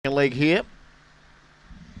leg here.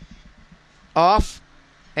 Off.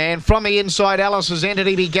 And from the inside, Alice's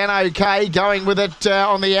Entity began okay, going with it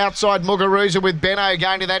on the outside. Muguruza with Benno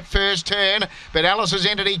going to that first turn. But Alice's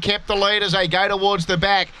Entity kept the lead as they go towards the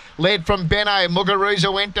back. Led from Benno.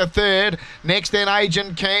 Muguruza went to third. Next then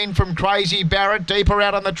Agent Keen from Crazy Barrett. Deeper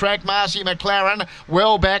out on the track, Marcy McLaren.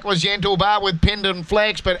 Well back was Gentle Bar with Pendant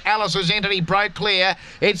Flex, but Alice's Entity broke clear.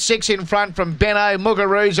 It's 6 in front from Benno,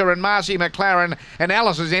 Muguruza and Marcy McLaren. And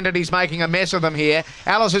Alice's Entity's making a mess of them here.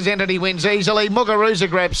 Alice's Entity wins easily. Muguruza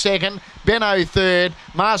grabs second, Benno third,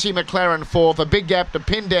 Marcy McLaren fourth, a big gap to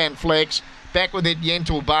Pendant Flex. Back with it,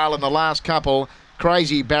 Yentl Bale in the last couple,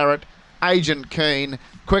 Crazy Barrett, Agent Keen,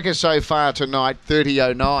 quickest so far tonight,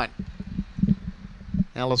 30.09.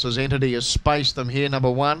 Alice's Entity has spaced them here,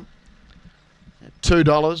 number one, at $2,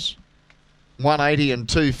 $1.80 and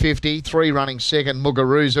 $2.50, 3 running second,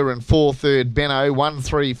 Muguruza, and 4 third, Benno,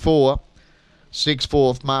 1.34, 6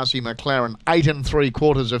 fourth, Marcy McLaren, 8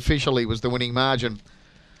 3/4 officially was the winning margin.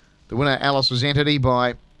 The winner, Alice's Entity,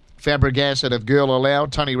 by Fabregas of Girl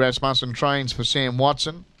Aloud. Tony Rasmussen trains for Sam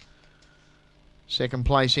Watson. Second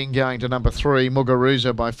placing going to number 3,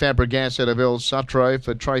 Muguruza by Fabregas out of El Sutro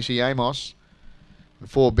for Tracy Amos. And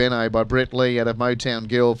 4 Benno by Brett Lee out of Motown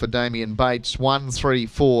Girl for Damien Bates.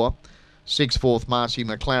 1-3-4. 6 fourth, Marcy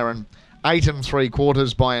McLaren. 8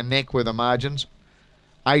 3/4 by a neck were the margins.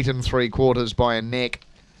 8 3/4 by a neck.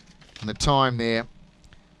 And the time there,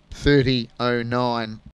 30.09.